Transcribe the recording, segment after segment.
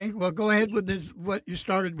Well, go ahead with this. What you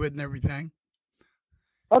started with and everything.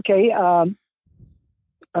 Okay. I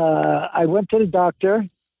went to the doctor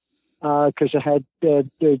because I had the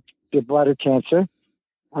bladder cancer.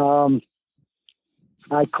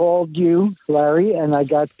 I called you, Larry, and I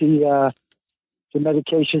got the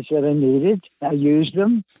medications that I needed. I used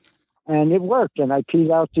them, and it worked. And I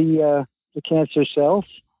peed out the cancer cells.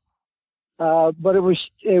 But it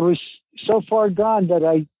was so far gone that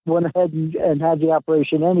I went ahead and had the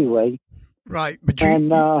operation anyway. Right, but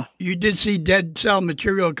you did see dead cell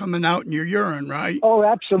material coming out in your urine, right? Oh,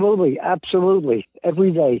 absolutely,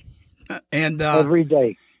 every day, and every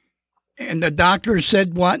day. And the doctor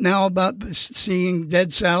said what now about seeing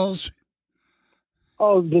dead cells?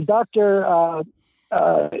 Oh, the doctor,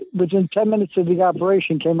 within 10 minutes of the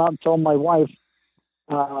operation, came out and told my wife.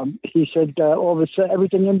 He said all of a sudden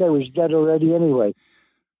everything in there was dead already anyway.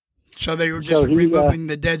 So they were just removing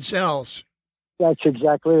the dead cells. That's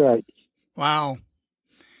exactly right. Wow.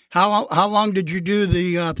 How long did you do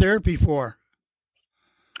the therapy for?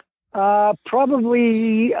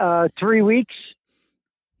 Probably 3 weeks.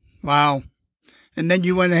 Wow. And then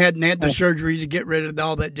you went ahead and had the surgery to get rid of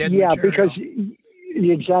all that dead material.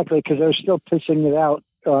 Yeah, because I was still pissing it out,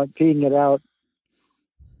 peeing it out.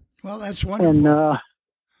 Well, that's wonderful. And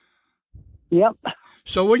yep.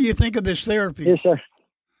 So what do you think of this therapy? Yes, sir.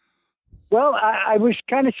 Well, I was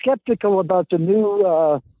kind of skeptical about the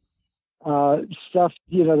new stuff,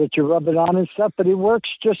 that you rub it on and stuff, but it works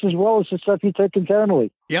just as well as the stuff you take internally.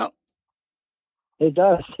 Yep. It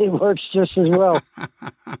does. It works just as well.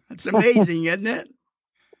 It's amazing, isn't it?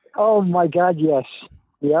 Oh, my God, yes.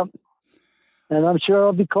 Yep. And I'm sure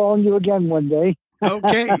I'll be calling you again one day.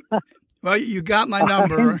 Okay. Well, you got my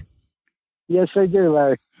number. Yes, I do,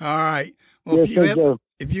 Larry. All right. Well, yes, I do.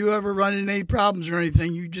 If you ever run into any problems or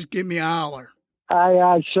anything, you just give me a holler.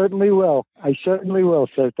 I certainly will. I certainly will,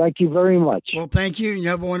 sir. Thank you very much. Well, thank you, and you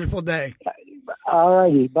have a wonderful day. All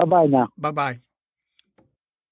righty. Bye-bye now. Bye-bye.